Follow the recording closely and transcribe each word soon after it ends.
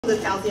of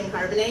calcium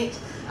carbonate.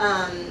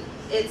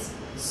 It's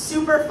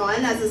super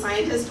fun as a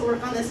scientist to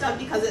work on this stuff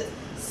because it's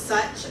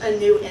such a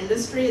new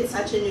industry, it's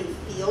such a new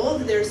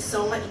field. There's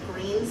so much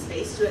green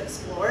space to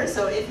explore.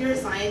 So if you're a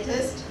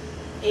scientist,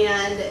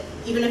 and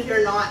even if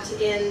you're not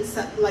in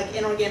like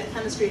inorganic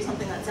chemistry or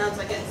something that sounds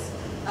like it's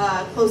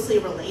closely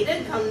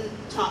related, come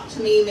talk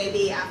to me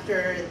maybe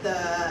after the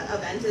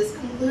event is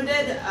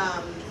concluded.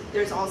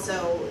 There's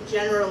also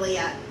generally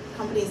at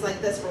companies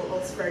like this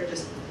roles for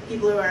just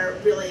people who are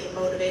really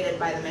motivated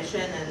by the mission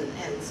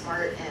and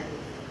smart and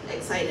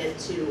excited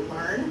to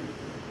learn.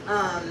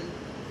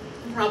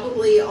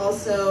 Probably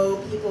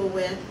also people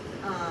with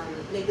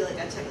maybe like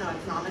a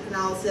techno-economic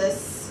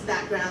analysis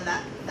background,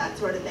 that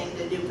sort of thing,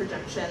 to do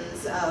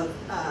projections of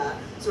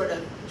sort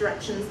of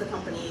directions the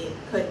company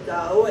could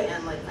go,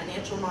 and like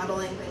financial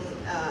modeling,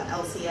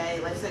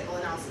 LCA, life cycle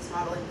analysis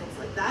modeling, things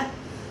like that.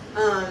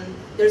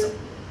 There's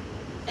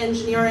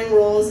engineering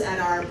roles at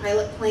our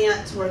pilot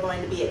plant. We're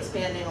going to be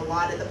expanding a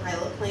lot at the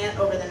pilot plant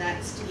over the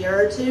next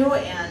year or two,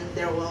 and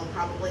there will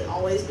probably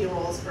always be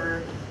roles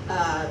for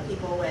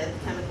people with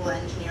chemical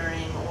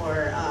engineering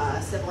or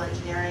civil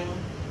engineering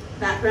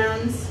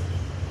backgrounds.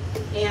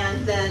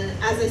 And then,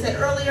 as I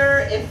said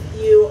earlier, if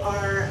you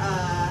are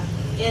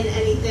in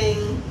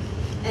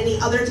any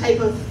other type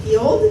of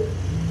field,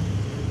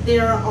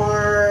 there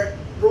are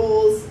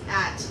roles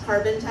at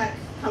carbon tech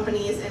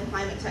companies and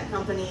climate tech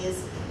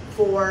companies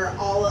for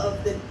all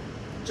of the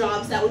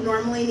jobs that would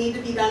normally need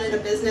to be done in a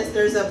business.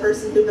 There's a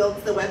person who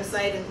builds the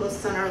website and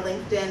posts on our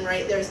LinkedIn,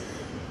 right? There's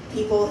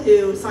people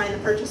who sign the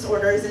purchase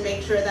orders and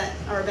make sure that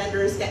our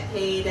vendors get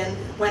paid, and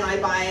when I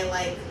buy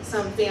like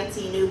some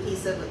fancy new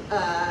piece of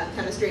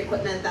chemistry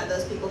equipment, that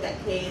those people get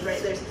paid,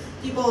 right? There's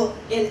people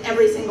in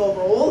every single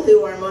role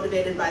who are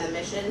motivated by the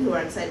mission, who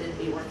are excited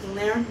to be working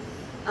there.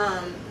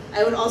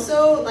 I would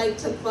also like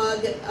to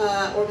plug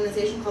an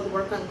organization called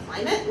Work on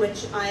Climate,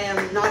 which I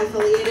am not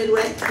affiliated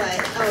with, but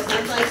oh,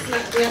 sounds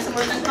like we have some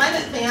Work on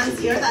Climate fans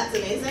here. That's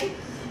amazing.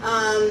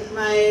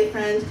 My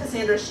friend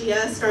Cassandra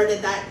Shia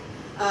started that.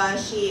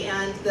 She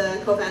and the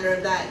co-founder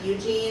of that,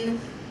 Eugene,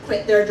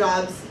 quit their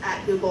jobs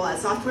at Google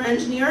as software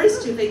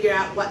engineers to figure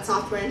out what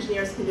software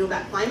engineers can do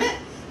about climate.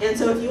 And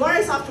so if you are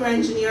a software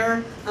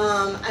engineer,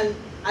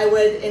 I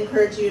would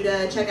encourage you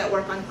to check out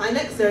Work on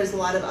Climate, because there's a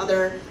lot of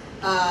other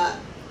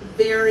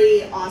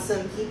very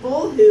awesome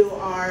people who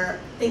are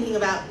thinking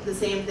about the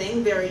same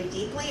thing very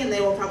deeply, and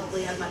they will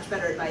probably have much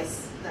better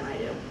advice than I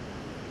do.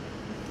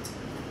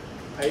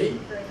 Heidi?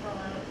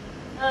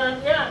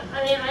 Yeah,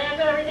 I mean, I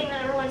echo everything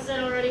that everyone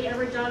said already.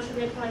 Every job should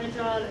be a climate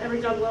job.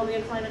 Every job will be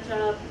a climate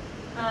job.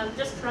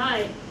 Just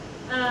try.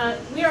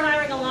 We are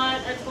hiring a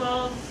lot at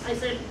 12. I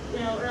said,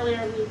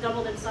 earlier, we've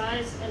doubled in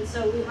size, and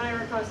so we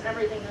hire across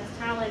everything. That's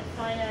talent,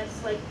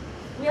 finance, like,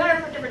 we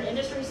hire from different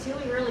industries too.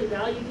 We really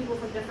value people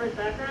from different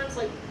backgrounds.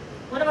 Like,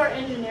 one of our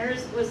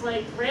engineers was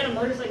like, ran a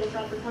motorcycle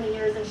shop for 20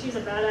 years, and she's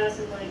a badass,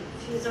 and like,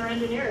 she's our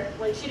engineer.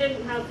 Like, she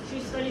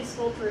studied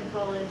sculpture in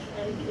college,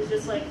 and is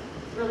just like,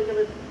 really good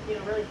with,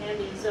 really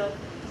handy. So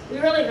we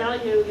really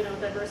value,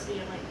 diversity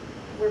and like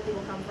where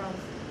people come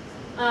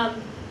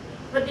from.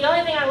 But the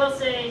only thing I will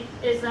say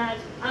is that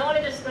I want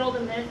to dispel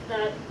the myth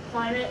that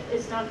climate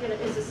is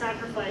a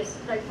sacrifice.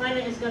 That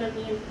climate is going to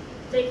mean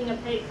taking a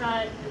pay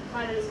cut, and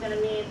climate is going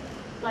to mean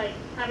like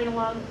having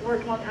to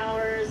work long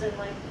hours and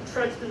like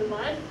trudge through the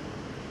mud.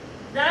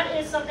 That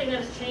is something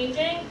that is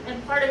changing,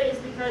 and part of it is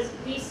because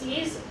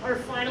VCs are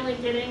finally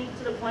getting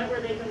to the point where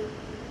they can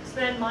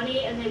spend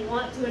money and they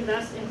want to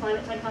invest in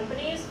climate tech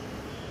companies.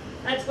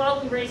 At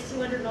 12, we raised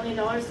 $200 million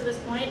to this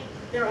point.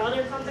 There are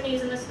other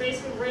companies in this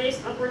space who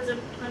raised upwards of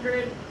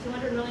 $100,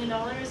 $200 million,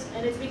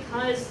 and it's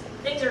because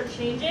things are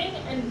changing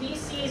and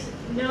VCs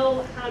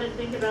know how to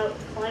think about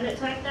climate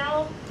tech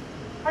now.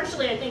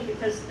 Partially, I think,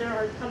 because there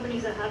are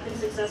companies that have been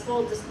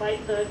successful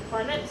despite the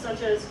climate,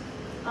 such as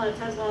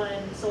Tesla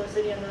and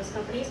SolarCity and those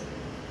companies.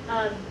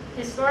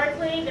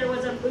 Historically, there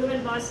was a boom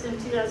and bust in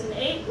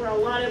 2008 where a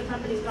lot of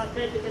companies got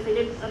bit because they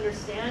didn't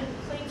understand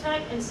clean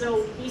tech, and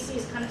so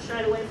VCs kind of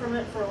shied away from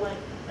it for like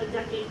a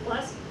decade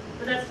plus,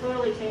 but that's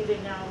totally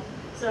changing now.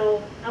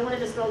 So I want to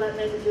dispel that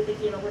myth if you're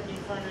thinking about working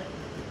in climate.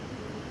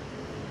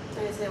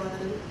 Can I say one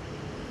thing?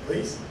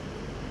 Please.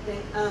 Okay.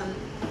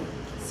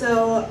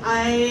 So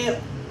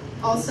I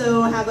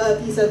also have a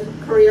piece of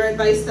career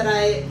advice that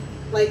I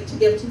like to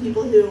give to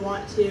people who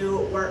want to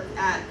work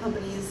at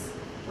companies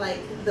like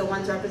the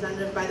ones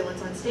represented by the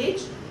ones on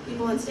stage,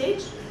 people on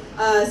stage.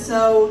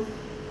 So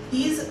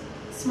these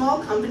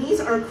small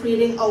companies are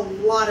creating a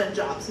lot of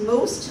jobs.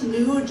 Most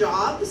new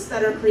jobs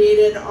that are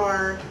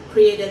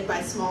created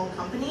by small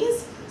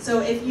companies. So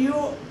if you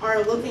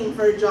are looking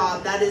for a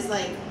job, that is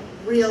like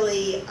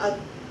really a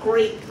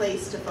great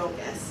place to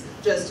focus,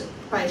 just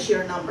by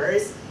sheer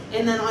numbers.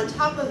 And then on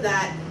top of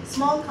that,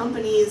 small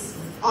companies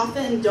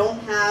often don't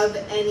have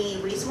any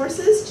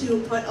resources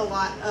to put a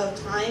lot of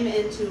time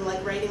into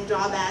like writing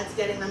job ads,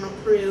 getting them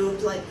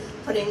approved, like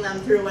putting them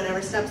through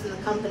whatever steps in the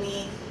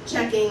company,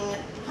 checking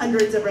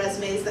hundreds of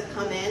resumes that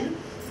come in.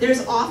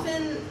 There's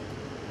often,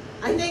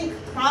 I think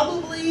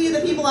probably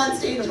the people on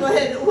stage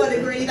would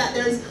agree that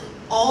there's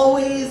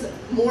always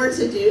more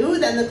to do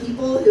than the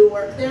people who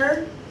work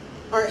there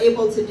are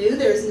able to do.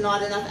 There's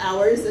not enough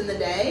hours in the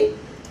day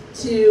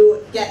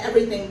to get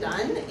everything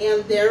done,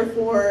 and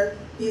therefore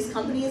these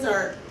companies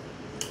are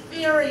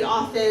very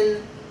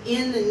often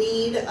in the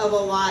need of a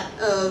lot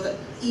of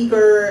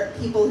eager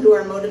people who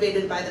are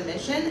motivated by the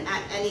mission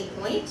at any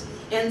point.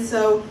 And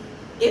so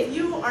if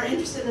you are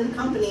interested in a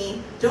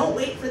company, don't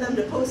wait for them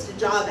to post a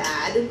job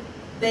ad.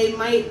 They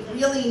might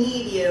really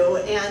need you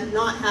and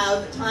not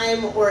have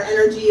time or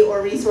energy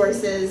or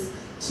resources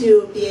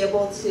to be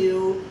able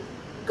to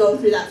go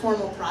through that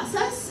formal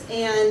process.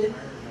 And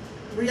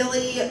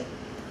really,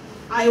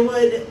 I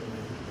would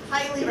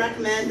highly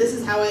recommend, this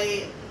is how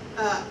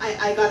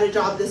I got a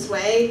job this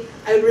way,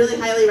 I would really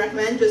highly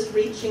recommend just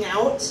reaching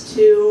out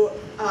to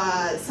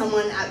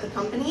someone at the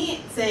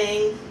company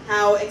saying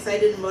how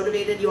excited and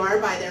motivated you are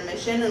by their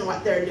mission and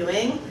what they're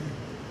doing.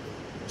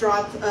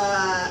 Drop,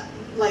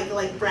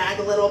 like brag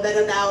a little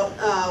bit about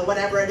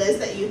whatever it is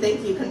that you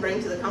think you can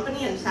bring to the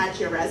company and attach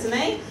your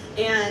resume.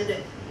 And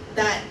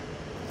that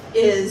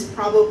is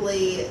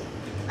probably,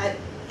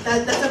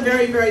 that's a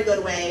very, very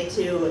good way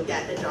to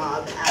get a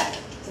job at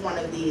one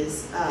of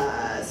these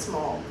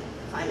small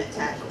climate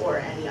tech or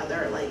any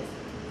other like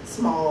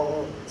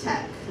small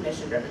tech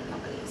mission-driven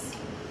companies.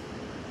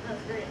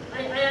 That's great.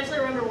 I actually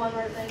remember one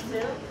more thing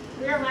too.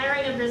 We are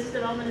hiring a business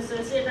development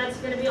associate. That's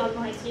going to be on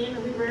my team,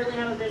 and we rarely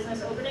have a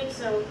business opening,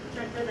 so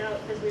check that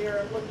out because we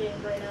are looking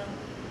right now.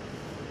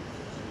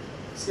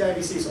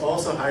 CIBC is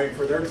also hiring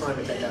for their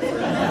climate tech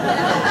effort.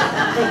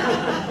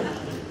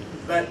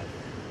 But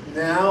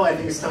now I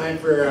think it's time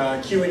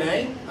for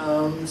Q&A.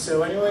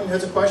 So anyone who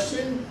has a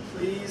question,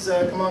 please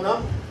come on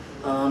up.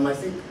 I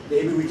think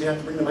maybe we just have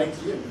to bring the mic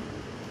to you.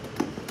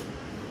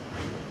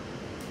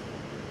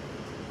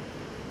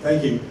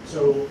 Thank you.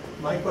 So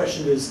my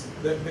question is,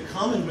 the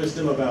common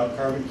wisdom about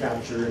carbon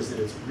capture is that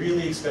it's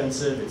really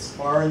expensive, it's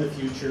far in the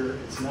future,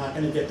 it's not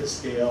going to get to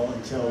scale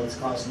until it's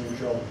cost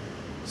neutral.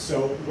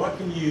 So what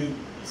can you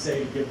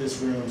say to give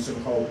this room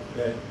some hope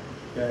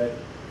that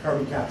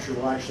carbon capture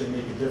will actually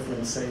make a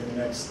difference, say, in the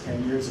next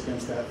 10 years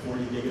against that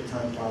 40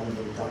 gigaton problem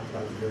that we talked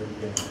about at the very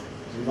beginning?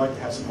 So we'd like to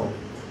have some hope.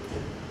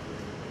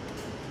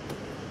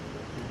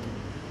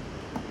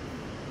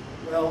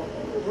 Well,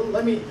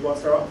 let me, you want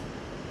to start off?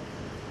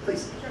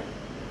 Please. Sure.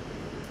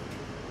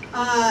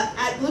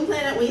 At Blue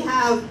Planet, we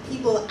have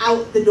people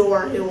out the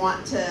door who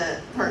want to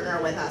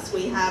partner with us.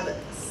 We have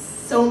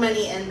so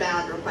many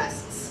inbound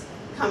requests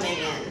coming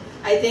in.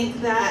 I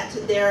think that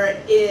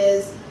there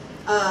is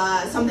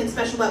something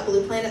special about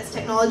Blue Planet's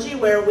technology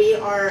where we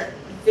are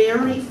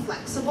very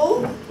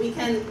flexible. We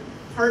can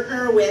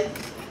partner with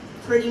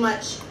pretty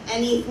much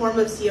any form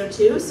of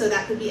CO2, so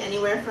that could be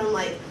anywhere from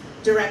like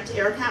direct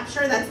air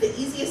capture, that's the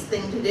easiest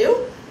thing to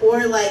do,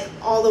 or like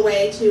all the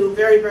way to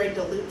very, very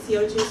dilute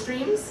CO2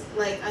 streams,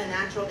 like a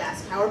natural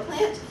gas power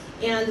plant.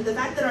 And the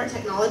fact that our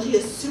technology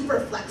is super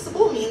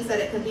flexible means that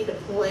it can be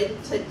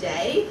deployed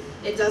today.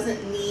 It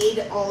doesn't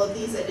need all of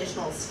these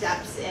additional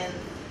steps in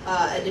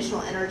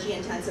additional energy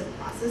intensive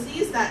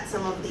processes that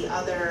some of the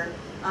other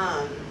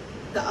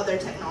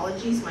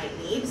technologies might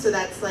need. So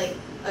that's like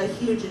a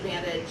huge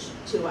advantage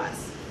to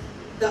us.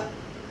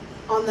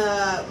 On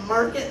the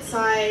market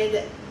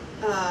side,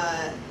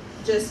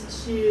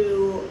 just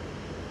to,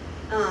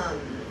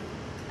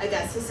 I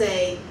guess to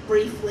say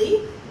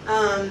briefly,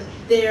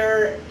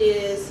 there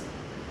is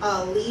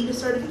a LEED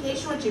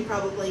certification, which you've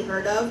probably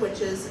heard of,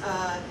 which is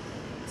a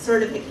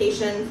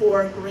certification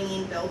for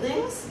green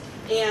buildings.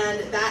 And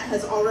that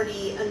has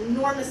already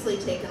enormously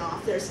taken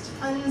off. There's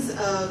tons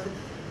of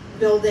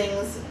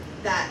buildings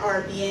that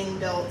are being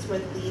built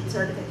with LEED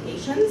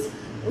certifications.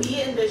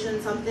 We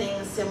envision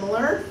something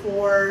similar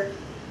for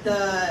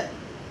the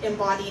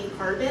embodied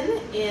carbon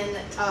in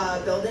a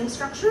building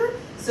structure.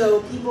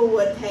 So people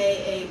would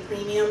pay a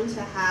premium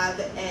to have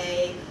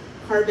a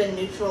carbon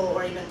neutral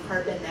or even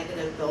carbon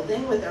negative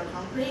building with their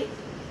concrete.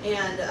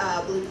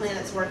 And Blue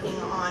Planet's working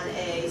on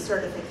a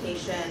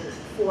certification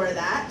for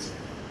that.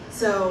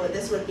 So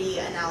this would be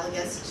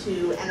analogous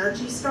to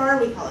Energy Star.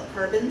 We call it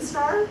Carbon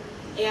Star.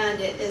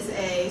 And it is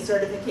a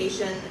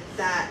certification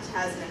that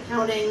has an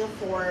accounting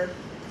for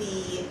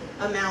the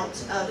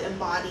amount of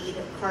embodied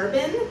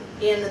carbon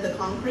in the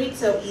concrete.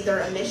 So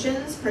either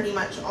emissions, pretty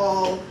much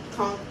all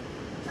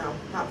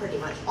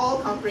all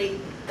concrete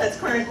that's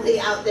currently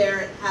out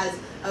there has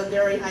a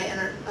very high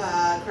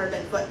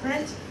carbon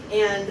footprint,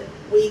 and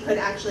we could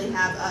actually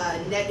have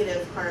a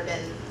negative carbon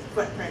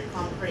footprint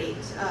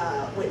concrete,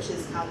 which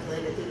is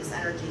calculated through this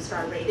Energy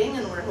Star rating,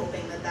 and we're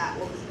hoping that that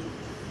will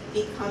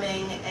be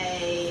becoming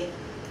a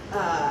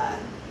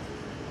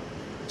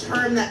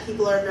term that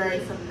people are very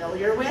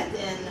familiar with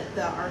in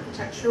the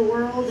architecture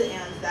world,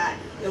 and that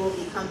it will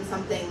become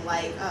something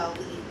like a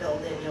LEED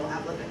building. You'll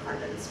have like a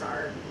Carbon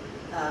Star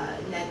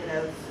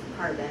negative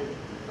carbon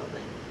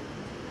building.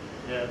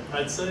 Yeah,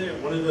 I'd say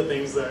one of the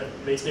things that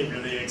makes me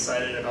really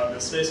excited about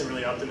this space and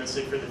really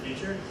optimistic for the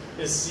future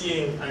is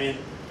seeing, I mean,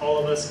 all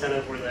of us kind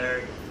of were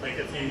there like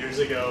a few years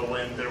ago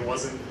when there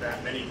wasn't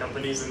that many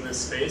companies in this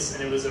space,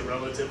 and it was a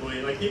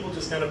relatively, like people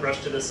just kind of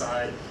brushed it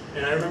aside.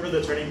 And I remember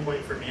the turning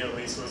point for me at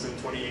least was in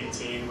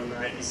 2018 when the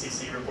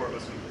IPCC report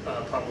was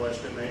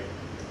published, and they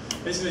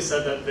basically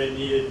said that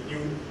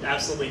you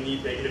absolutely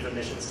need negative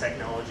emissions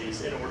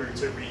technologies in order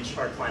to reach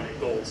our climate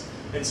goals.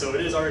 And so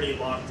it is already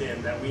locked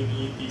in that we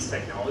need these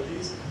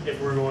technologies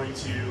if we're going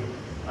to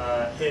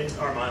hit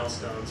our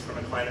milestones from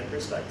a climate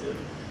perspective.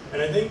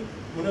 And I think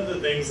one of the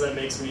things that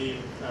makes me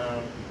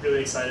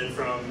really excited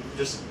from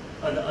just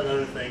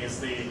another thing is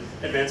the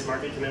advanced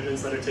market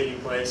commitments that are taking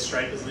place.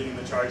 Stripe is leading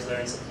the charge there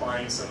and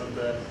supplying some of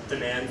the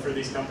demand for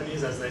these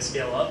companies as they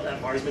scale up.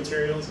 At Mars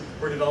Materials,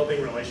 we're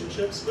developing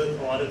relationships with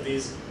a lot of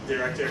these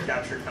direct air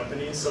capture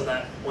companies so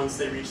that once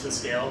they reach the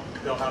scale,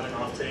 they'll have an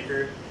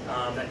off-taker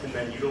that can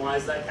then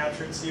utilize that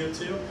captured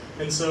CO2.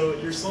 And so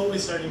you're slowly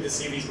starting to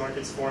see these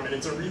markets form, and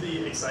it's a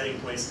really exciting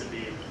place to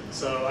be.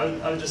 So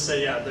I would just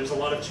say, yeah, there's a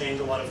lot of change,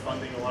 a lot of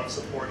funding, a lot of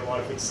support, a lot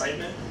of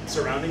excitement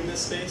surrounding this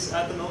space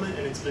at the moment,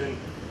 and it's been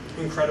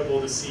incredible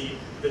to see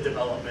the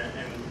development.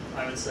 And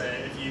I would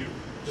say if you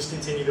just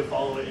continue to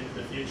follow it into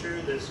the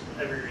future, there's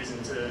every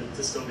reason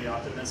to still be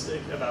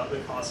optimistic about the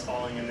cost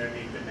falling and there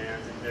being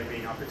demand and there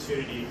being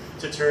opportunity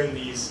to turn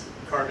these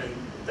carbon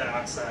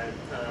dioxide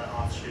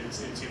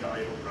offshoots into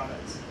valuable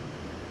products.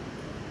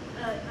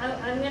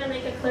 I'm going to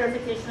make a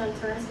clarification on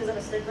terms because I'm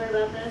a stickler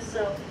about this.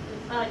 So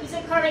you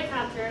said carbon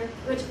capture,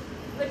 which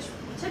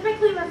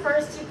typically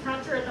refers to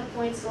capture at the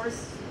point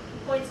source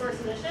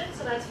emission.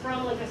 So that's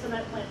from like a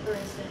cement plant, for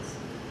instance.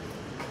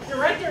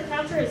 Direct air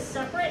capture is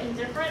separate and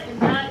different, and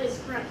that is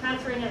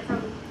capturing it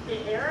from the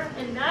air,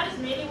 and that is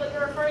maybe what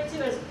you're referring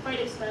to as quite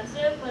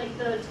expensive. Like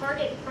the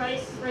target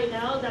price right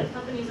now that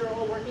companies are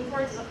all working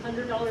towards is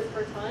 $100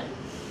 per ton,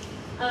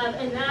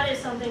 and that is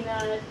something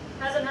that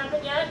hasn't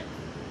happened yet.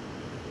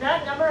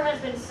 That number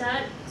has been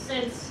set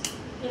since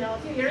a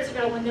few years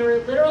ago when there were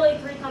literally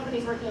 3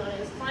 companies working on it. It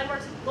was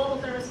Climeworks, Global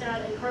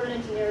Thermostat, and Carbon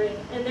Engineering,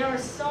 and there are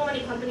so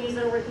many companies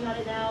that are working on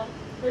it now.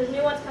 There's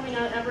new ones coming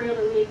out every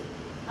other week.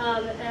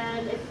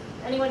 And if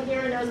anyone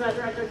here knows about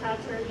direct air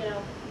capture,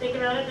 think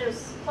about it.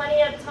 There's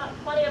plenty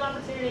of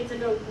opportunity to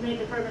go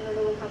make a carbon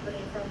removal company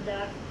from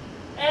DAC.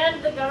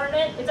 And the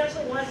government, it's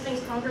actually one of the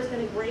things Congress can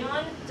agree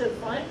on to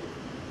fund,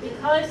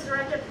 because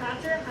direct air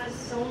capture has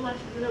so much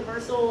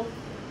universal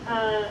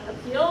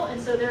appeal,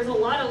 and so there's a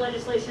lot of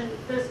legislation.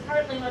 There's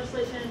currently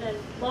legislation and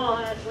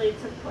law actually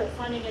to put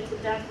funding into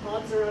DAC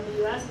hubs around the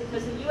U.S.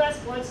 because the U.S.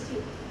 wants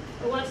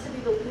to be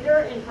the leader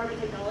in carbon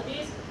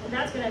technologies, and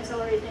that's going to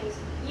accelerate things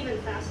even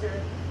faster.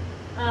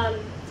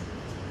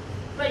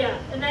 But yeah,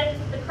 and then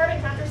the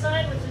carbon capture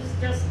side, which is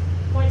just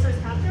point source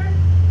capture,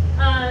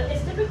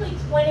 is typically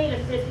 $20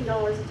 to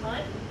 $50 a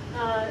ton.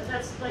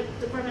 That's like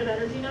Department of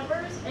Energy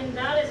numbers, and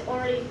that is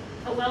already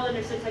a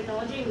well-understood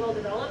technology, well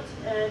developed,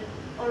 and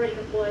already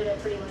deployed at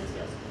pretty large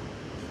scales.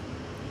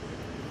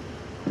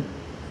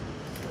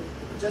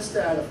 Just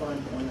to add a fun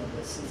point on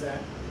this is that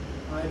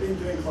I've been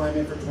doing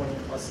climate for 20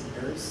 plus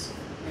years,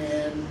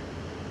 and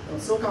in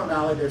Silicon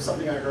Valley there's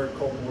something I heard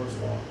called Moore's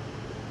Law.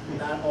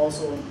 That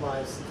also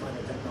implies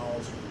climate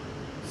technology.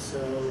 So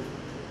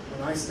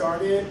when I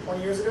started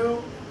 20 years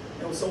ago,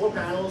 solar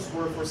panels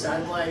were for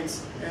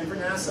satellites and for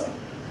NASA.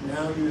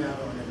 Now you have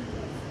it on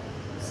everything.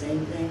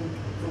 Same thing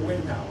for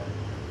wind power.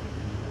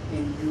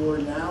 And you are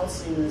now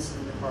seeing this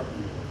in the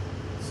carbon.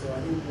 So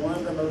I think one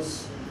of the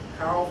most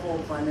powerful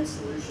climate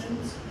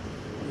solutions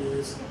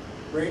is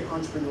great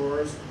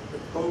entrepreneurs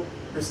with hope,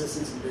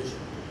 persistence, and vision.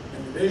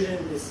 And the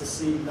vision is to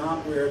see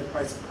not where the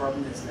price of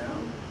carbon is now,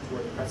 to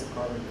where the price of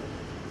carbon is.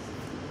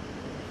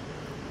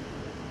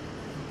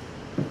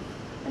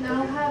 And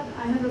I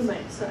have a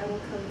mic, so I will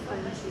come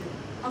find you.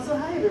 Also,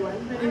 hi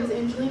everyone. My name is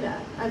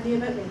Angelina. I'm the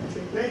event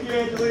manager. Thank you,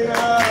 Angelina.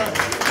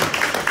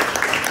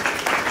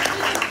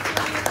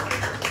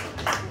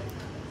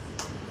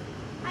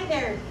 Hi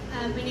there.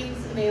 My name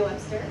is Amaya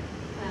Webster.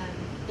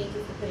 Thank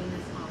you for putting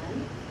this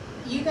on.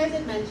 You guys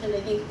had mentioned,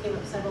 I think it came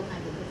up several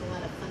times, that there's a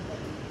lot of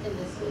funding in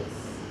this space.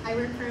 I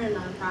work for a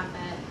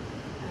nonprofit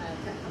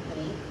tech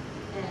company,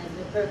 and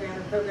the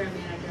program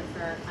manager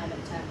for our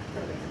climate tech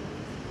program.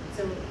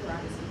 So we're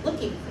obviously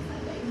looking for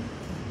funding.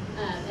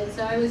 And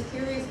so I was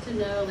curious to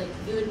know, like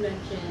you had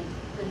mentioned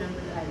the number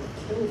that I would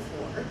kill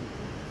for.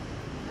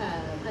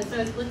 And so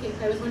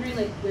I was wondering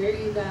like where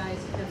you guys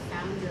have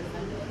found your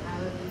funding. How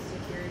have you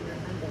secured your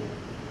funding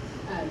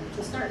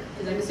to start?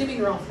 Because I'm assuming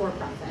you're all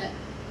for-profit.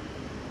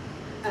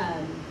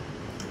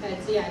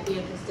 And so yeah, I'd be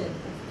interested,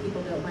 if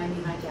people don't mind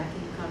me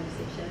hijacking the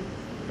conversation,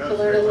 to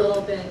learn a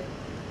little bit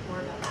more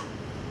about it.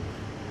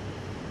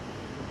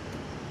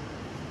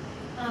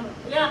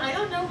 Yeah, I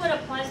don't know what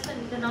applies to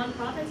the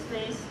nonprofit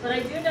space, but I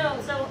do know,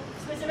 so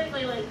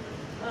specifically like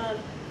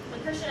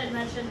Kristian had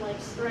mentioned, like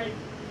Stripe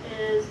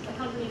is a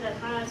company that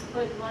has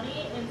put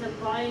money into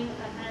buying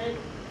ahead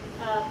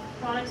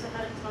products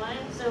ahead of time.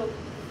 So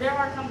there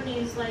are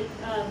companies like,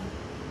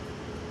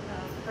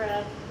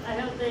 I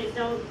hope they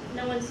don't,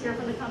 no one's here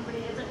from the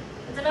company.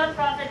 It's a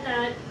nonprofit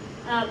that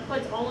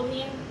puts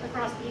olivine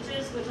across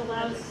beaches, which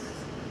allows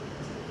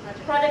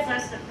Project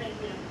Vesta, thank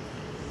you.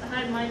 I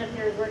had mine up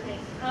here is working.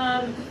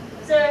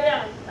 So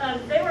yeah,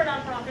 they were a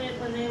nonprofit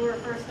when they were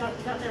first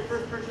got their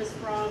first purchase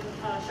from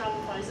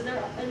Shopify. So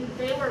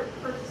they were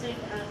purchasing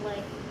at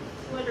like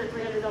 $200,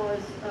 $300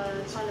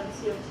 a ton of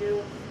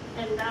CO2,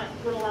 and that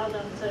would allow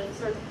them to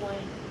start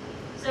deploying.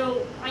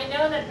 So I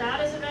know that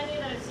that is a venue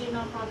that I've seen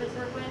nonprofits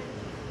work with.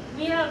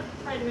 We have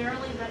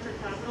primarily venture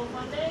capital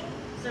funding,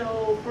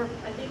 so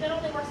I think that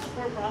only works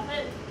for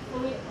profit,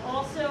 but we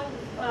also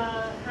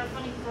have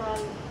funding from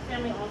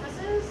family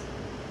offices.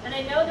 And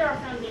I know there are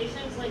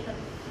foundations like the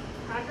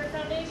Packard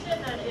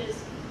Foundation that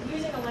is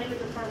using the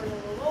language of carbon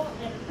removal,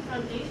 and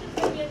foundations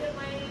would be a good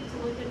way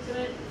to look into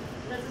it.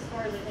 That's as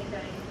far as I think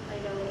I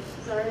know.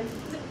 Sorry.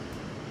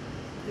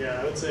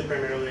 Yeah, I would say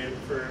primarily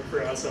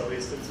for us at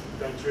least, it's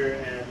venture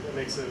and a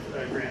mix of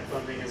grant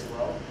funding as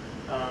well.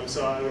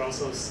 So I would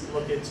also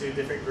look into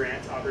different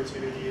grant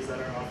opportunities that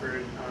are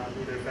offered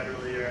either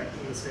federally or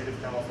in the state of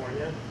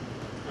California.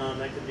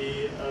 That could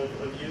be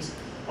of use.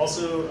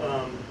 Also,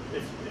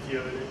 if you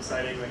have an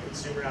exciting like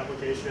consumer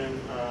application,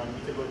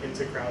 you could look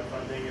into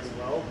crowdfunding as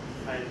well.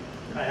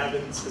 I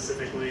haven't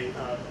specifically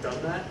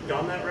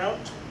gone that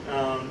route,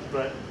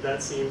 but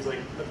that seems like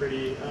a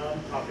pretty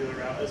popular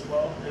route as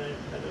well, and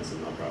I know some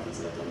nonprofits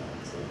that have done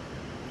that. So.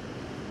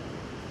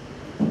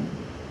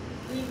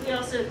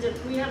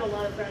 We have a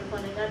lot of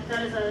crowdfunding.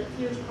 That is a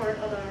huge part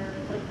of our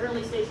like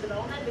early stage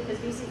development because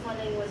VC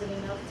funding wasn't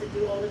enough to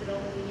do all the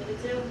development we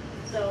needed to.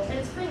 So, and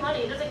it's free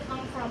money. It doesn't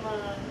come from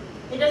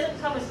it doesn't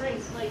come with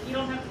strings. Like you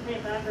don't have to pay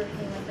it back or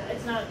anything like that.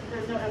 It's not.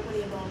 There's no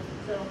equity involved.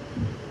 So,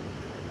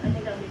 I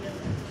think that would be good.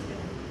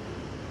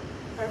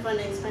 Our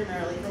funding is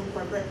primarily from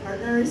corporate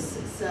partners,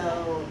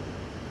 so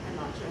I'm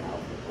not sure how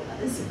helpful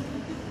that is. So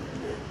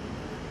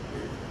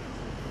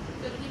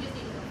if you just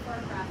need to go for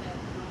profit,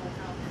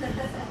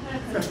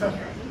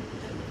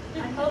 I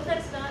hope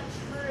that's not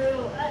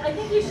true. I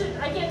think you should.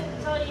 I can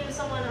tell you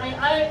someone.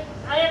 I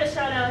had a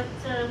shout out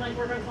to like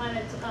work on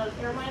climate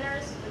of air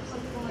miners. If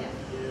some people like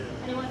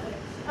anyone.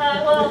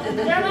 Well,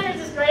 air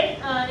miners is great.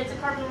 It's a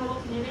carbon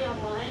removal community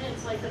online.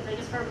 It's like the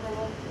biggest carbon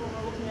removal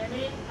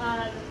community.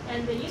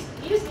 And they used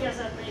to be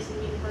SF based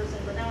and meet in person,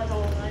 but now it's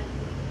all online.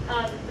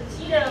 But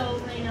Tito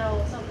may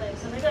know something,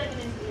 so maybe I can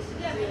introduce you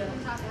to Tito. We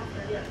can talk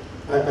after. Yeah.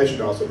 I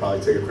should also probably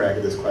take a crack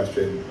at this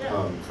question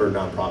for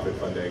nonprofit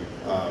funding.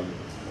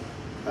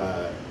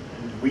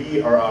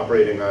 We are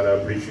operating on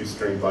a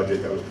shoestring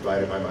budget that was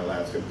provided by my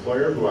last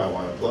employer, who I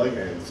want to plug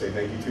and say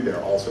thank you to.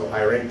 They're also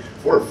hiring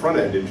for a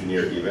front-end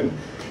engineer even.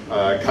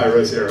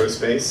 Kairos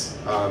Aerospace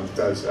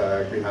does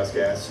greenhouse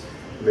gas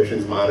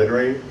emissions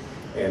monitoring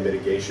and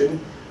mitigation.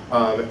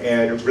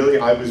 And really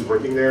I was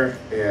working there,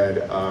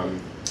 and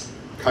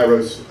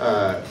Kairos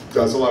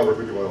does a lot of work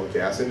with the oil and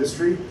gas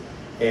industry.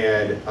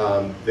 And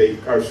they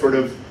are sort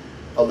of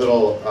a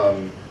little,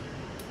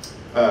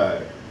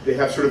 they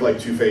have sort of like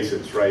two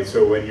faces, right?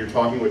 So when you're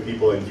talking with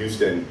people in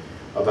Houston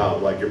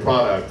about like your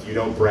product, you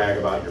don't brag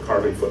about your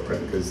carbon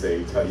footprint because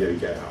they tell you to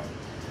get out.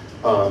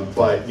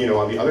 But you know,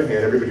 on the other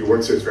hand, everybody who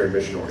works there is very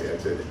mission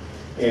oriented,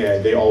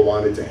 and they all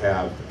wanted to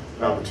have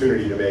an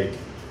opportunity to make,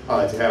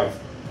 to have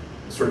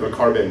sort of a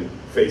carbon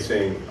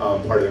facing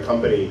part of the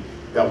company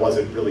that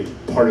wasn't really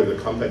part of the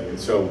company. And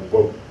so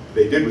what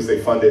they did was they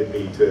funded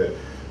me to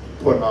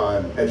put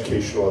on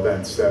educational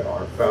events that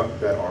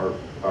are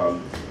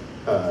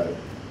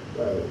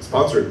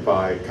sponsored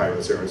by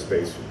Kairos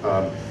Aerospace.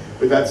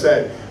 With that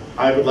said,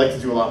 I would like to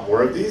do a lot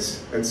more of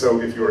these, and so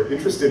if you are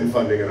interested in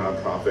funding a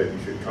nonprofit, you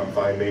should come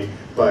find me.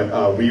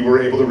 But we were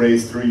able to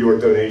raise through your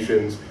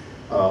donations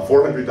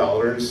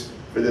 $400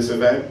 for this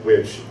event,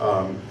 which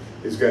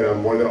is going to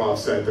more than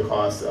offset the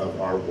cost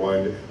of our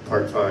one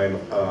part-time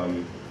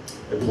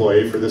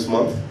employee for this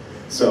month.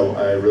 So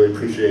I really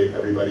appreciate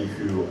everybody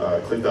who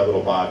clicked that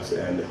little box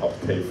and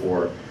helped pay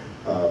for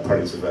part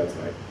of this event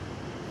tonight.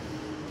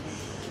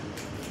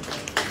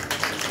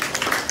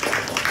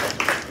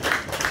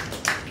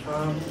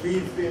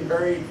 We've been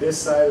very this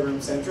side of the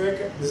room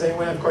centric. Does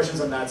anyone have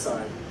questions on that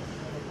side?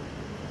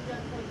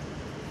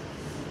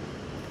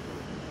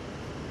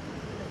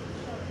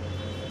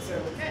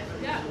 So,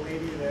 yeah. the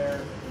lady there.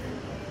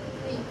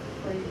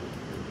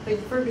 Thank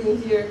you for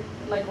being here,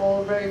 like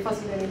all very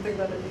fascinating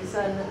technologies.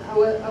 And I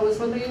was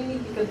wondering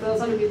if you could tell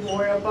us a little bit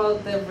more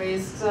about the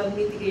risks and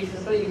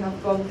mitigations that you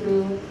have gone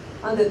through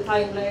and the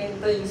timeline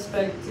that you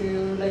expect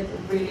to like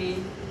really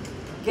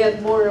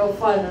get more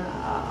of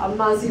a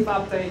massive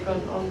uptake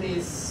on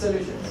these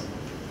solutions.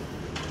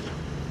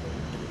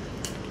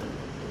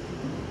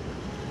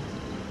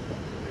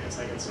 I guess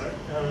I can start.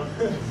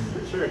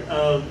 Sure.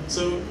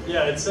 So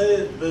yeah, I'd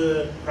say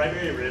the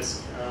primary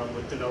risk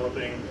with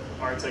developing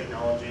our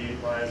technology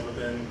lies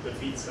within the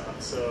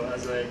feedstock. So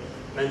as I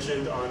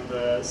mentioned on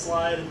the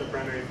slide, the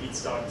primary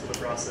feedstock to the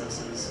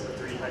process is a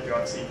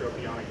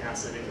 3-hydroxypropionic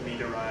acid. It can be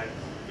derived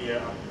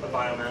via a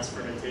biomass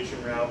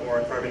fermentation route or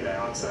a carbon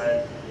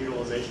dioxide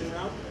utilization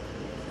route.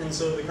 And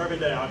so the carbon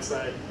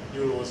dioxide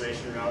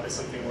utilization route is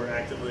something we're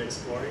actively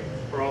exploring.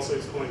 We're also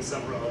exploring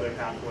several other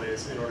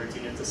pathways in order to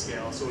get to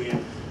scale. So we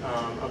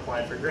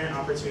applied for grant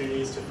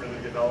opportunities to further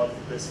develop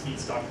this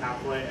feedstock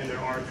pathway, and there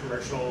are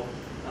commercial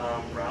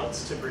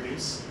routes to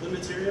produce the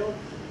material,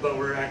 but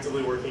we're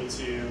actively working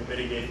to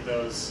mitigate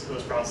those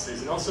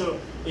processes. And also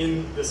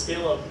in the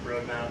scale-up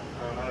roadmap,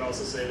 I would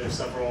also say there's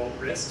several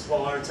risks.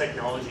 While our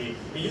technology,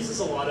 it uses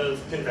a lot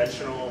of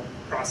conventional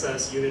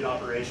process unit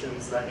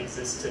operations that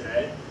exist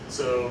today,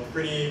 so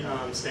pretty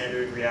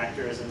standard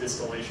reactors and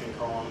distillation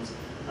columns.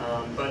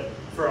 But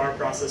for our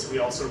process, we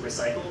also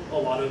recycle a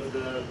lot of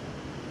the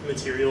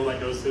material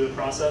that goes through the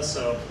process,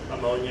 so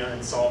ammonia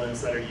and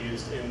solvents that are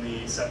used in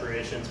the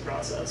separations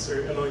process,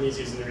 or ammonia is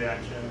used in the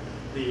reaction,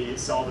 the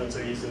solvents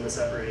are used in the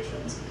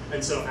separations.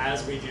 And so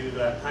as we do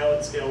that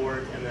pilot scale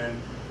work, and then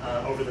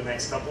over the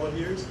next couple of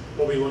years,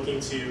 we'll be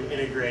looking to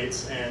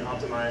integrate and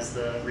optimize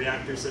the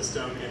reactor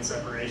system and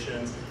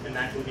separations, and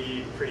that can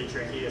be pretty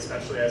tricky,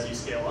 especially as you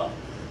scale up.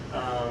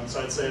 So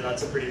I'd say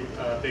that's a pretty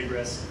big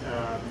risk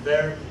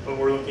there, but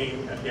we're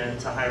looking, again,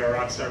 to hire a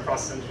rockstar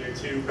process engineer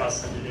 2,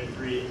 process engineer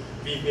 3,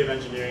 VP of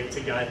engineering to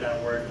guide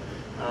that work.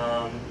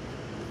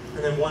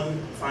 And then one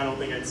final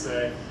thing I'd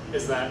say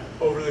is that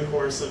over the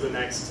course of the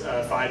next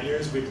 5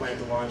 years, we plan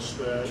to launch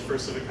the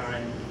first of a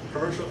kind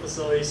commercial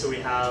facility. So we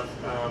have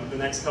the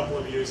next couple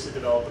of years to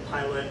develop a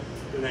pilot,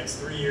 the next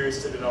 3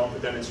 years to develop a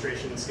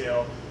demonstration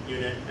scale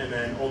unit, and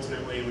then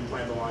ultimately we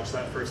plan to launch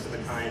that first of a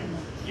kind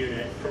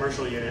unit,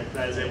 commercial unit,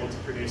 that is able to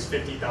produce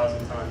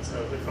 50,000 tons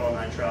of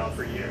acrylonitrile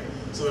per year.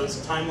 So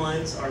those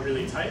timelines are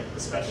really tight,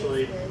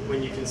 especially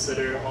when you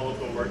consider all of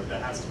the work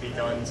that has to be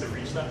done to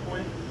reach that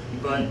point.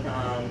 But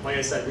like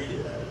I said,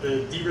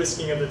 the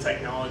de-risking of the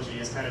technology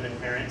is kind of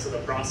inherent to the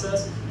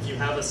process. If you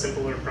have a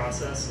simpler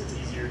process, it's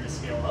easier to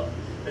scale up.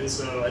 And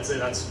so I'd say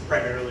that's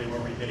primarily where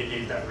we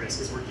mitigate that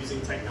risk, is we're using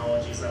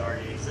technologies that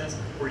already exist.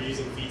 We're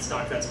using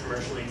feedstock that's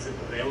commercially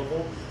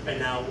available, and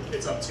now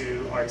it's up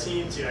to our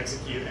team to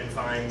execute and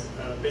find,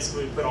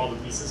 basically put all the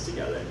pieces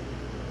together.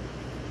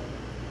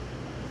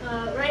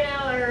 Right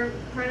now, our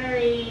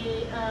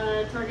primary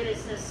target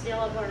is to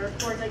scale up our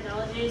core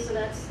technology. So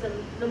that's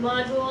the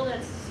module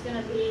that's going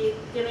to be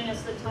giving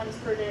us the tons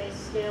per day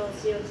scale of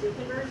CO2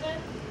 conversion.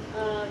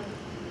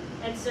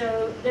 And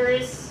so there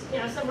is,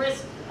 some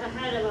risk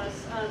ahead of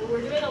us.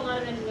 We're doing a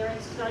lot of engineering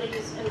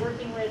studies and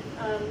working with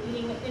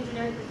leading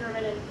engineering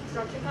procurement and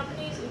construction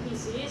companies,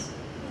 EPCs,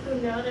 who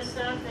know this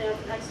stuff. They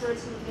have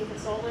experts who can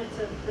consult with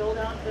to build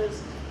out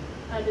those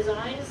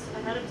designs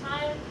ahead of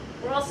time.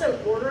 We're also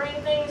ordering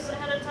things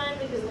ahead of time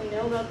because we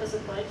know about the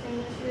supply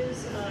chain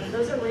issues.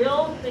 Those are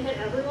real, they hit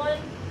everyone.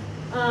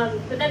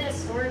 But then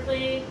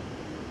historically,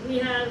 we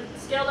have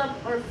scaled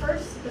up the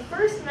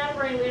first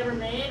membrane we ever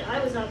made,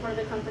 I was not part of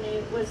the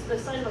company, was the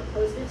size of a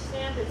postage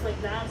stamp. It's like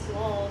that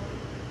small.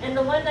 And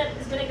the one that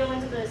is going to go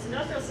into this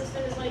industrial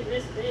system is like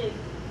this big.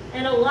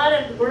 And a lot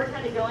of work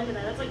had to go into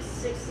that. That's like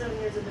 6-7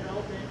 years of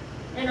development.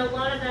 And a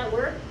lot of that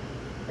work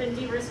and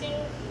de-risking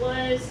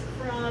was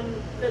from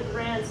the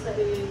grants that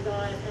we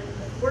got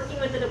and working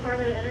with the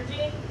Department of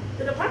Energy.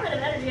 The Department of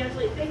Energy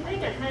actually, they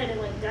think ahead in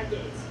like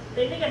decades.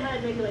 They think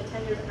ahead maybe like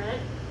 10 years ahead,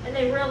 and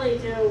they really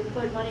do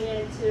put money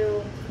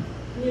into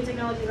new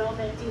technology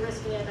development,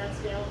 de-risking at that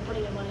scale, and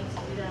putting in money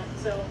to do that.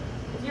 So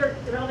if you're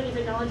developing a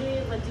technology,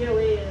 like DOE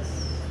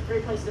is a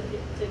great place to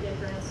get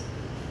grants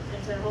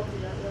and to help do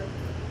that work.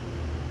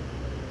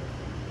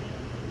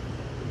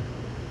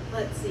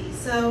 Let's see,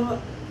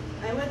 so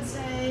I would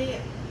say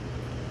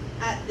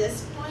at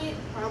this point,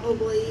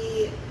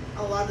 probably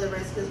a lot of the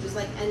risk is just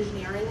like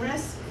engineering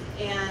risk,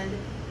 and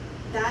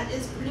that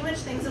is pretty much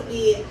things that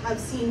we have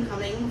seen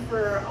coming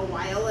for a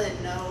while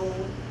and know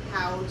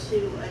how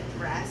to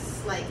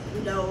address, like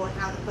know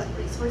how to put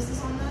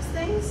resources on those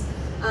things.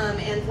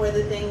 And for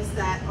the things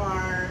that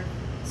are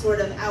sort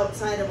of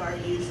outside of our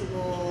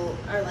usual,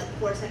 or like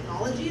core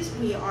technologies,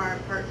 we are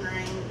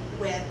partnering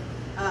with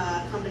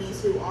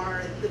companies who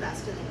are the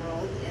best in the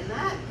world in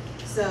that.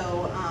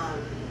 So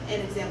an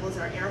example is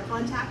our air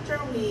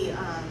contactor. We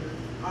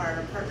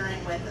are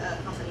partnering with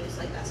a company who's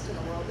like best in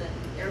the world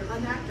in air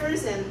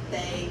contactors, and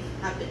they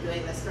have been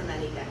doing this for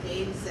many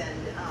decades,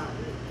 and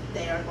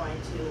they are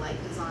going to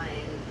like design,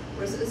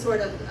 we're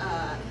sort of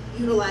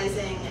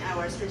utilizing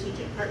our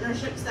strategic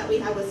partnerships that we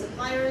have with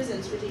suppliers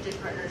and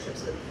strategic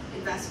partnerships with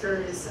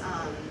investors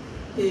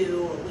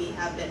who we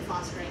have been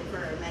fostering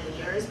for many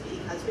years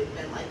because we've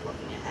been like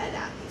looking ahead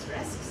at these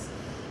risks.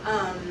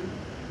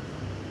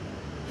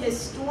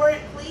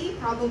 Historically,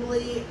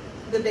 probably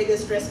the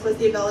biggest risk was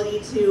the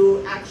ability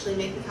to actually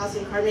make the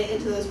calcium carbonate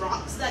into those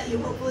rocks that you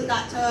hopefully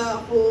got to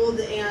hold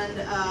and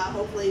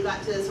hopefully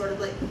got to sort of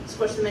like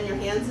squish them in your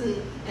hands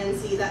and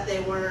see that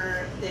they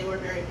were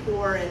very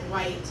pure and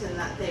white and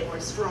that they were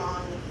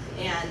strong.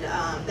 And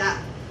that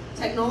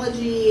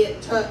technology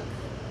took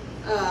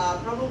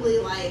probably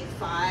like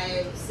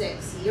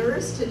 5-6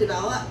 years to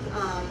develop.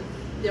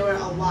 There were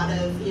a lot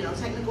of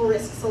technical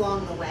risks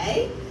along the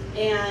way,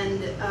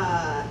 and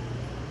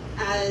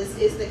as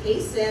is the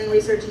case in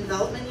research and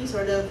development, you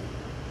sort of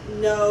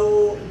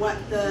know what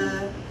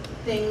the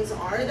things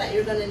are that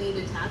you're going to need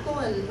to tackle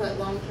and put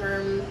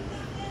long-term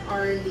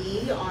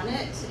R&D on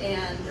it,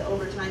 and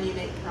over time you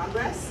make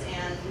progress,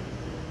 and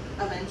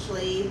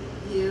eventually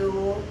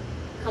you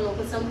come up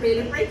with some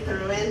creative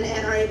breakthrough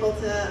and are able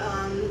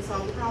to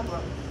solve the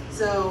problem.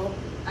 So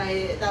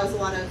that was a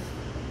lot of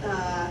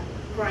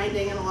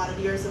grinding and a lot of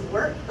years of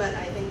work, but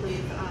I think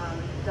we've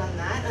done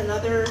that.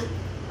 Another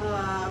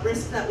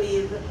risk that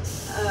we've,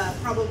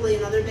 probably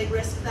another big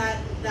risk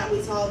that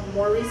we solved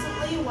more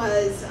recently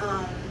was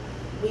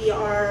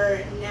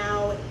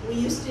we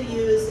used to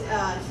use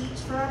heat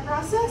for our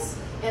process,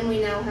 and we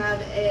now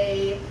have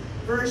a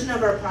version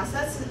of our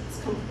process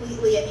that's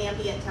completely at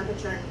ambient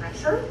temperature and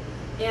pressure.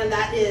 And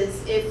that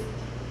is, if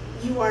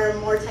you are a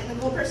more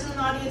technical person in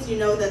the audience, you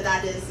know that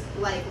that is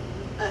like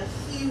a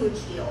huge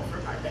deal for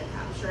carbon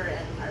capture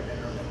and carbon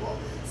removal.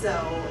 So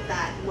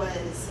that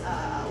was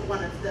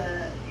one of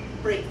the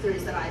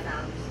breakthroughs that I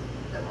found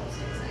the most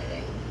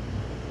exciting.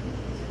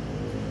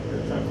 We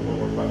have time for one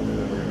more question,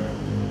 then we're gonna.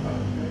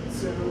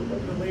 So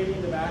the lady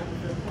in the back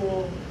with the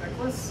cool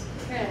necklace.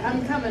 Okay,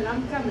 I'm coming.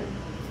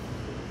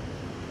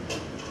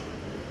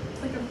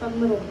 It's like a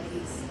fun little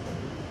maze.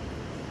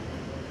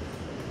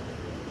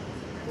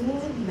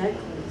 Cool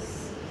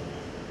necklace.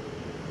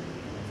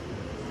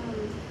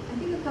 I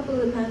think a couple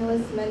of the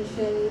panelists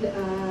mentioned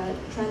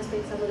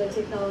transferring some of the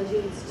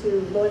technologies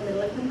to low and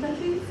middle income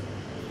countries.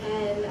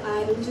 And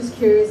I was just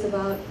curious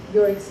about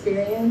your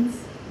experience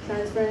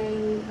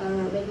transferring,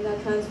 making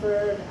that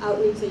transfer,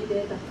 outreach that you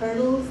did, the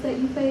hurdles that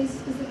you faced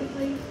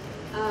specifically.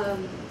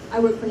 I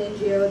work for an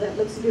NGO that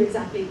looks to do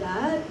exactly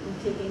that,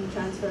 taking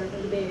transfer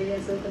from the Bay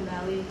Area, Silicon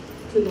Valley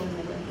to low and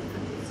middle income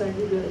countries. So I'd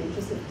be really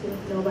interested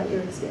to know about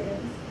your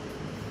experience.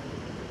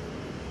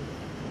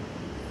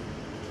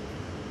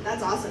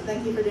 That's awesome.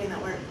 Thank you for doing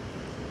that work.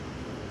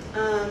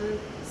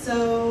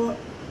 So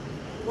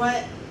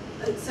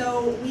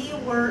we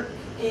work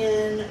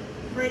in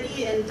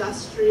pretty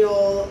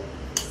industrial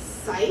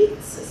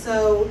sites.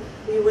 So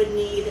we would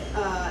need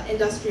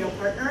industrial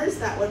partners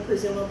that would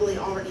presumably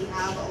already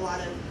have a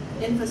lot of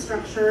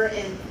infrastructure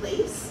in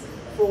place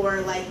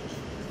for like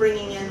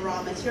bringing in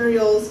raw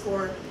materials,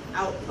 for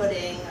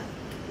outputting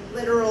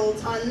literal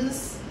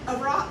tons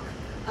of rock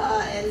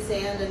and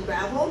sand and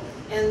gravel.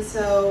 And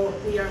so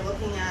we are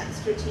looking at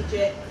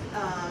strategic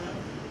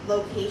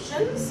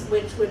locations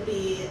which would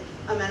be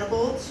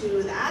amenable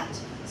to that.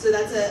 So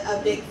that's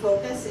a big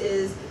focus,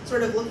 is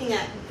sort of looking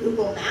at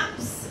Google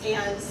Maps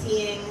and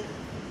seeing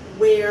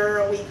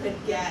where we could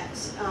get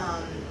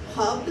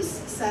hubs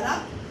set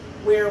up,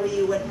 where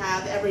we would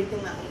have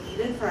everything that we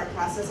needed for our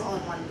process all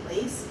in one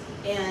place.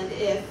 And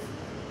if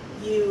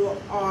you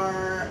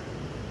are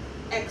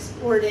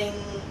exporting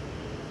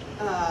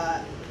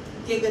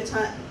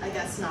gigaton, I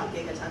guess not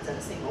gigatons at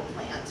a single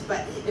plant,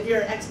 but if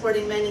you're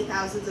exporting many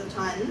thousands of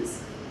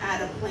tons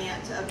at a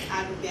plant of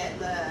aggregate,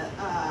 the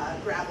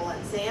gravel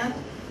and sand,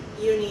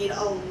 you need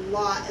a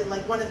lot, and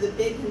like one of the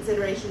big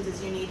considerations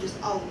is you need just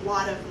a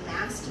lot of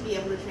mass to be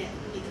able to be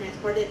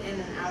transported in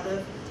and out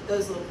of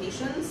those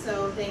locations.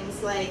 So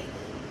things like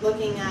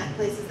looking at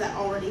places that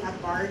already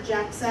have barge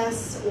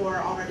access or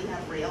already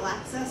have rail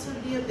access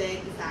would be a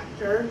big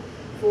factor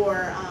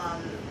for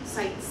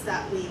sites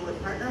that we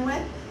would partner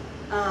with.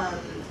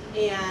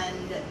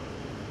 And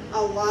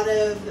a lot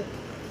of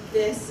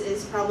this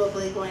is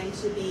probably going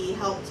to be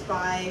helped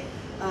by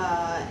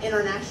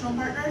international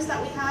partners that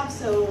we have.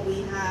 So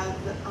we have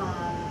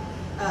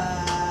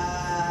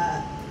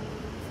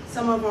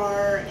some of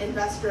our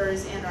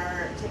investors and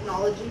our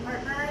technology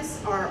partners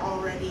are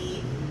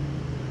already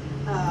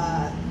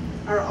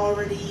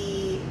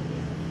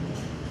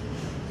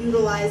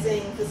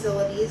utilizing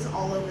facilities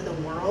all over the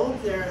world.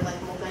 They're like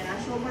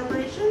multinational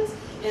corporations,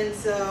 and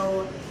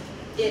so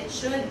it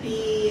should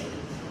be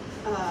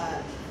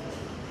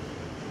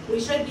we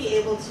should be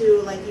able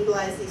to like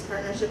utilize these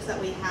partnerships that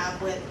we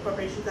have with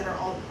corporations that are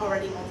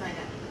already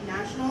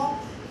multinational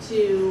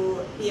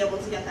to be able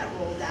to get that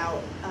rolled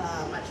out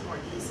much more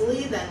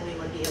easily than we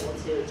would be able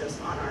to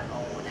just on our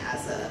own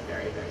as a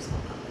very, very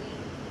small company.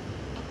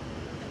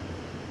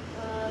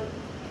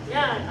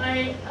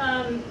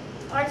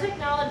 Our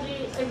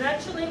technology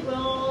eventually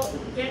will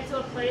get to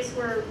a place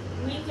where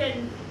we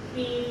can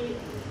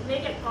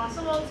make it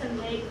possible to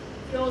make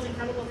fuels and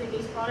chemicals in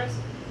these products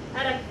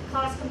at a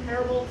cost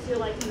comparable to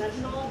like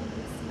conventional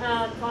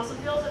fossil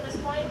fuels at this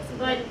point.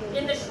 But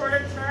in the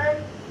shorter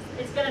term,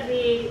 it's going to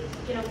be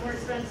more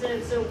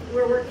expensive. So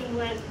we're working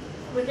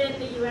within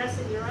the U.S.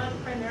 and Europe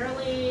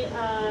primarily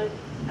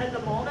at the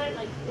moment,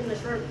 like in the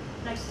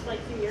next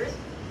few years.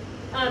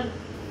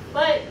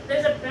 But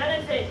there's a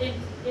benefit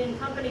in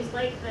companies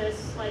like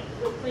this, like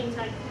with clean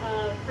tech,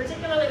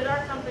 particularly with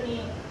our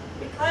company,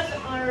 because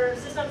our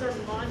systems are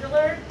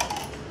modular.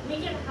 We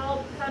can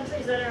help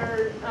countries that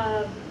are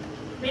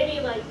maybe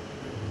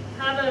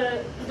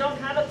don't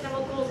have a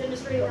chemicals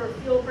industry or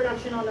fuel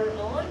production on their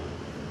own,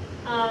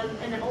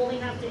 and then only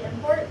have to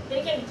import.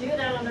 They can do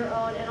that on their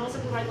own and also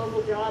provide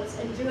local jobs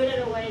and do it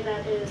in a way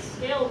that is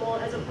scalable,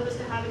 as opposed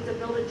to having to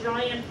build a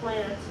giant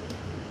plant,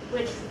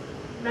 which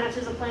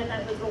matches a plant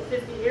that was built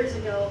 50 years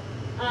ago,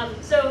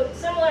 So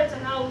similar to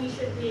how we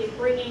should be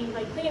bringing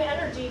like clean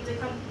energy to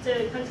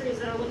countries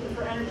that are looking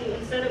for energy,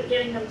 instead of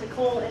getting them to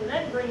coal and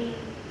then bringing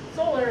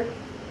solar,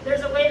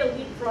 there's a way to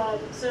leapfrog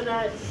so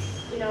that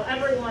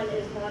everyone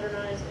is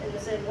modernized in the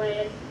same way,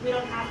 and we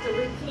don't have to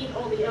repeat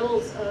all the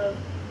ills of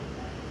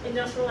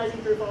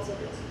industrializing through fossil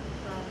fuels.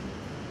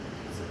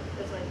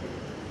 That's my opinion.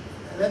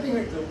 And I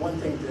think the one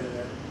thing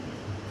to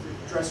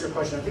address your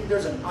question, I think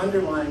there's an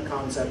underlying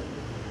concept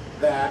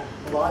that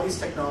a lot of these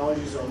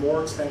technologies are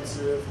more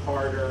expensive,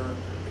 harder,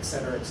 et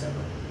cetera, et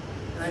cetera.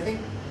 And I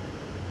think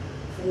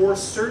for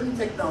certain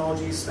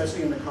technologies,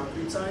 especially in the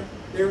concrete side,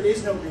 there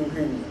is no green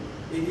premium.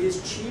 It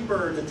is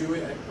cheaper to do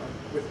it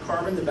with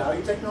carbon to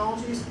value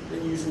technologies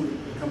than using the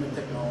incumbent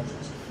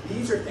technologies.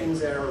 These are things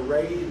that are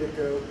ready to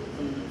go,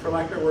 for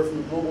lack of a better word, from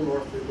the global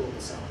north to the global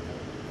south.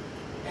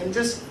 And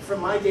just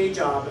from my day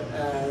job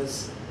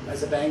as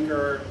a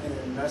banker and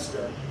an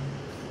investor,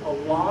 a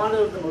lot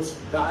of the most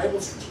valuable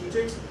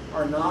strategics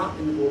are not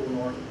in the global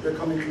north, they're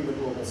coming from the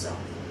global south.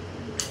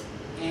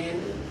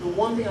 And the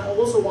one thing I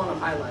also want to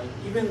highlight,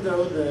 even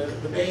though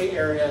the Bay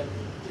Area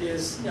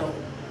is,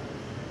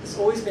 it's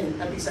always been an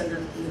epicenter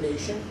of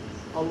innovation,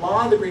 a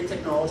lot of the great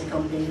technology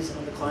companies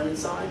on the climate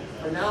side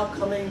are now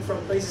coming from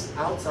places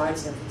outside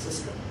San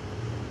Francisco.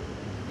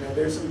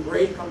 There's some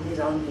great companies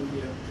out in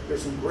India,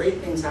 there's some great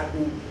things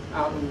happening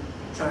out in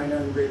China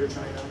and Greater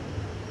China.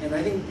 And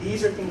I think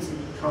these are things to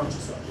be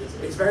conscious of.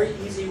 It's very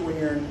easy when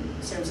you're in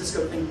San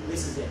Francisco to think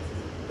this is it,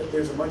 but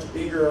there's a much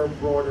bigger,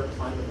 broader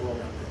climate world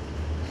out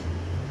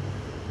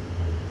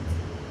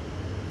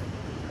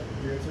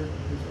there. Your answer?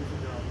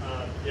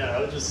 Yeah, I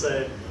would just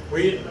say,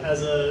 we,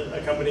 as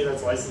a company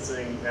that's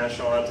licensing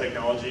national lab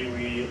technology,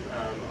 we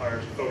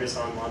are focused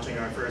on launching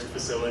our first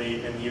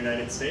facility in the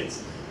United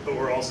States, but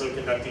we're also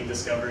conducting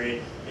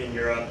discovery in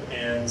Europe,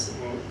 and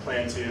we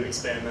plan to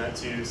expand that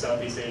to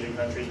Southeast Asian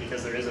countries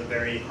because there is a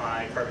very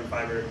high carbon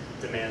fiber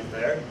demand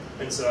there.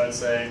 And so I'd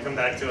say come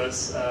back to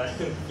us in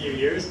a few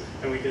years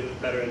and we can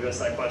better address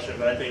that question.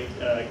 But I think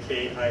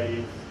Cate,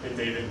 Heidi, and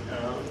David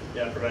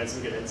provide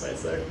some good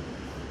insights there.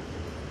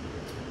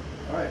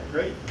 All right,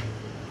 great.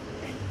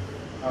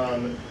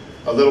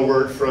 A little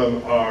word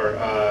from our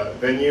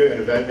venue and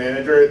event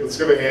manager. Let's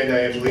give a hand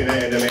to Angelina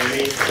and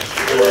Amani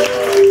for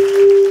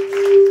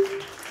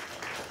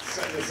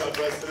setting this up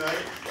for us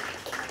tonight.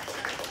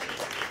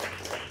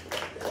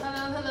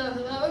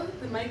 Hello.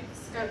 The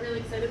mics got really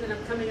excited that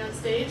I'm coming on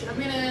stage. I'm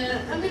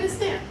gonna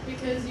stand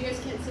because you guys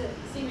can't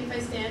see me if I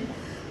stand.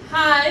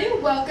 Hi,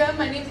 welcome.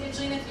 My name is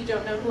Angelina. If you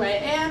don't know who I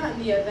am, I'm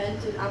the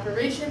event and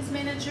operations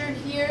manager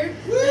here.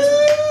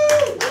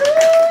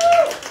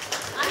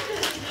 I've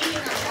been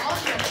meeting all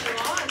of you for the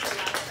last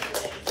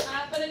couple days.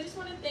 But I just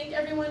want to thank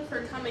everyone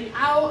for coming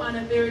out on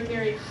a very,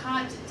 very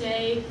hot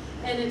day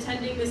and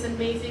attending this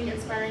amazing,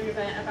 inspiring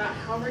event about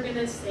how we're going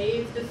to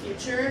save the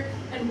future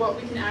and what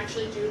we can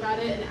actually do about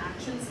it and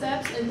action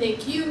steps. And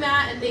thank you,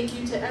 Matt, and thank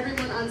you to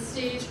everyone on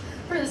stage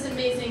for this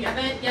amazing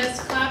event.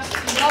 Yes, claps to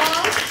y'all.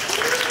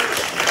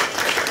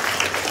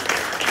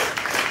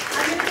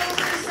 I'm going to go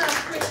over some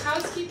quick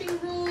housekeeping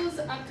rules,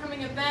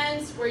 upcoming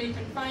events, where you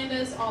can find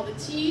us, all the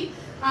tea.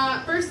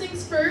 First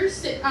things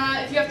first, if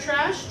you have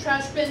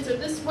trash bins are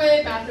this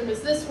way, bathroom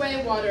is this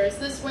way, water is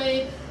this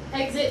way,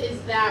 exit is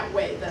that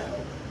way though.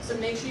 So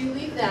make sure you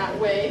leave that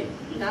way,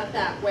 not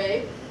that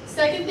way.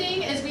 Second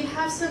thing is we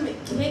have some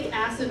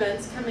kick-ass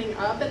events coming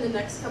up in the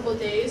next couple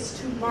days.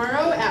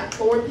 Tomorrow at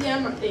 4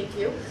 p.m., thank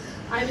you.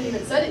 I haven't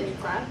even said it, you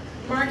clap.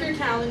 Mark your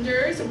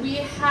calendars. We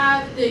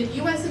have the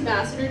U.S.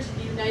 Ambassador to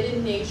the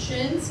United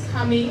Nations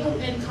coming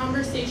in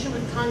conversation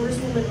with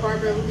Congresswoman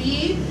Barbara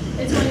Lee.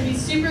 It's going to be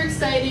super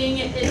exciting.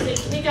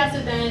 It's a kick-ass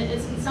event.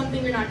 It's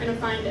something you're not going to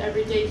find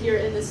every day here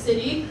in the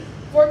city.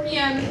 4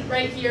 p.m.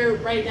 right here,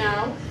 right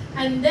now.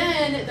 And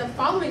then the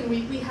following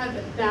week, we have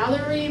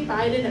Valerie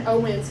Biden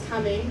Owens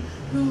coming,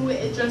 who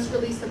just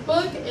released a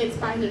book. It's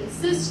Biden's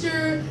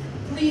sister.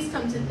 Please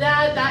come to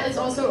that. That is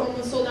also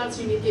almost sold out,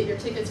 so you need to get your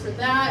tickets for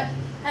that.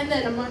 And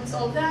then amongst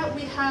all that,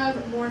 we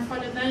have more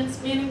fun events.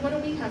 Manny, what do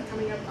we have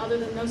coming up other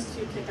than those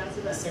two kick-ass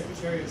events?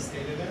 Secretary of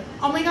State event?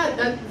 Oh my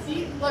God,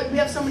 see, look, we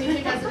have so many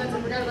kick-ass events,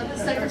 I forgot about the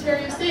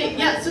Secretary of State.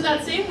 Yeah, so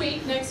that same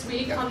week, next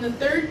week, on the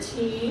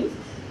 13th,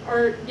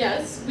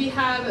 we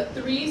have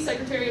 3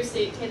 Secretary of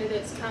State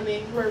candidates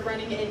coming who are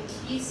running in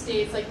key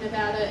states like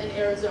Nevada and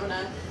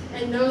Arizona.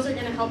 And those are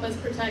going to help us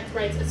protect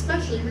rights,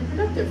 especially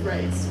reproductive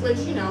rights, which,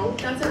 you know,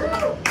 that's it.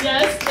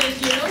 Yes,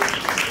 thank you.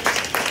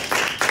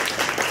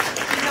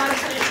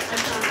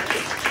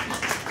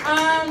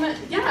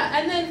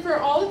 And then for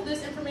all of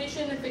this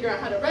information and figure out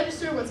how to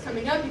register, what's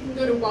coming up, you can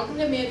go to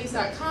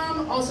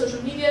welcometomannys.com. All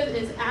social media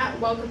is at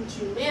Welcome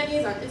to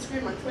Mannys on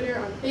Instagram, on Twitter,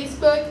 on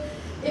Facebook.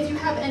 If you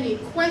have any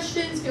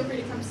questions, feel free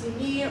to come see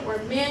me or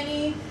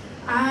Manny.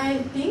 I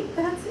think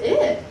that's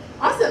it.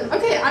 Awesome.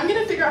 Okay, I'm going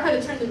to figure out how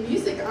to turn the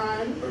music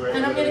on,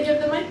 and I'm going to give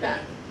the mic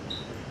back.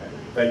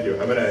 Thank you.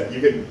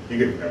 You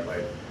can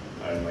play.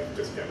 I'm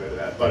just get rid of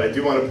that. But I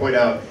do want to point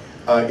out,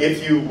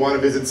 if you want to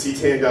visit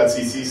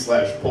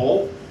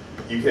ctan.cc/poll,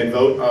 you can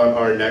vote on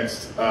our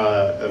next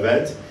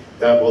event.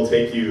 that will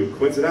take you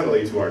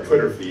coincidentally to our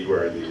Twitter feed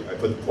where I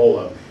put the poll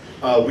up.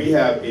 We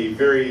have a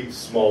very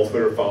small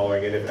Twitter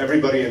following, and if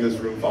everybody in this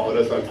room followed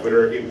us on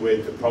Twitter, it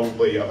would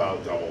probably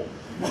about double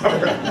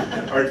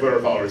our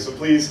Twitter followers. So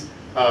please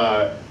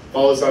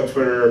follow us on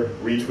Twitter,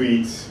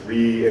 retweet,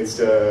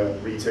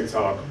 re-Insta,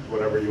 re-TikTok,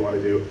 whatever you want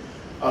to do.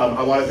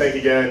 I want to thank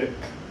again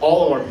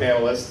all of our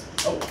panelists.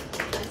 Oh,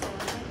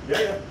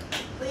 yeah.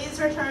 Please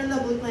return the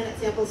Blue Planet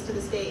samples to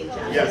the stage.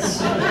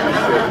 Yes.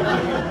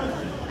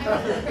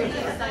 I'm pretty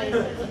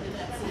excited.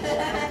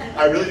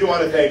 I really do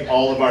want to thank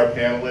all of our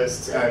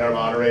panelists and our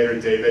moderator,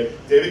 David.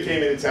 David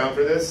came into town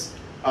for this,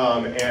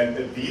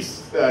 and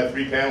these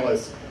three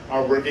panelists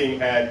are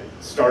working at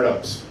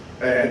startups,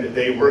 and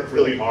they work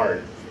really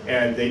hard,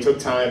 and they took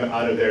time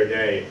out of their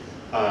day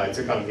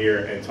to come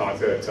here and talk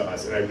to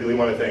us. And I really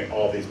want to thank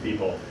all these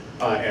people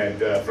and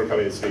for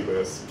coming to speak with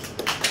us.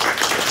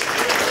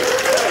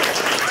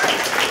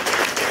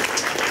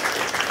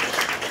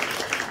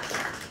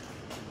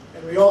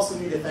 And we also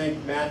need to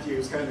thank Matthew,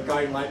 who's kind of the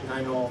guiding light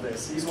behind all of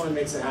this. He's the one who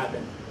makes it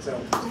happen. So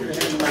let's give a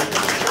hand to Matthew.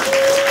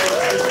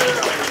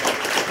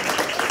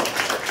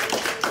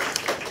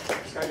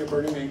 He's got your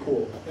Burning Man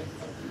cool.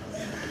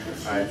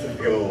 I think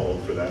I'm a little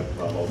old for that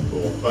level of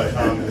cool. But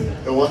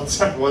the one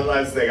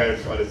last thing I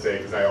just want to say,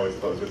 because I always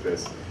close with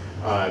this.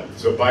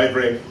 So buy a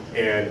drink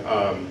and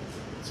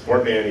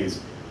support Manny's.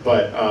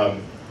 But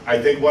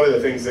I think one of the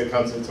things that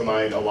comes into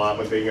mind a lot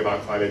when thinking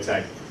about climate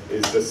tech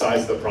is the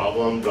size of the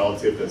problem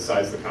relative to the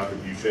size of the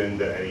contribution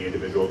that any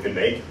individual can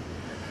make.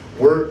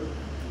 We're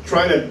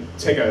trying to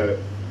take a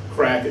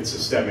crack at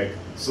systemic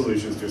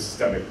solutions to a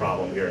systemic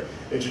problem here.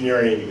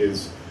 Engineering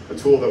is a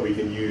tool that we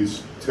can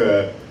use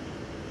to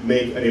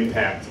make an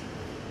impact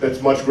that's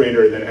much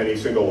greater than any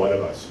single one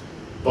of us.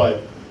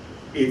 But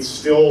it's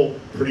still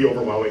pretty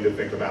overwhelming to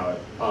think about.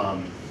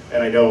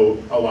 And I know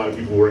a lot of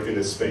people who work in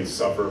this space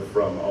suffer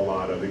from a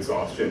lot of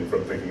exhaustion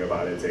from thinking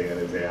about it day in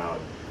and day out.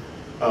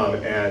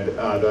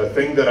 The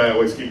thing that I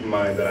always keep in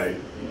mind that I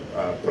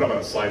put up on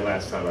a slide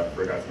last time, I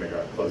forgot to make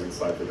a closing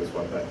slide for this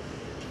one, but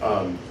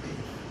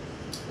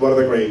one of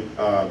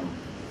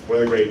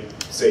the great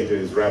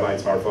sages, Rabbi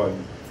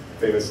Tarfon,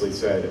 famously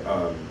said,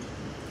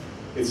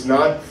 it's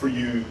not for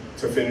you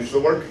to finish the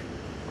work,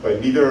 but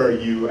neither are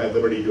you at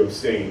liberty to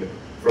abstain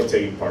from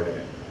taking part in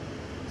it.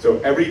 So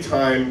every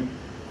time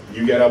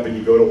you get up and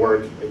you go to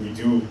work and you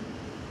do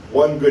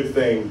one good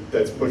thing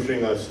that's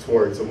pushing us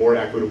towards a more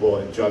equitable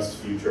and just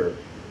future,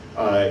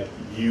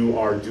 you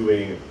are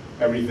doing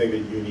everything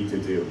that you need to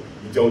do.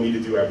 You don't need to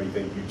do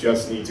everything. You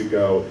just need to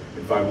go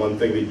and find one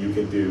thing that you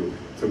can do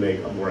to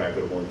make a more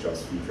equitable and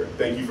just future.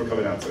 Thank you for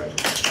coming out today.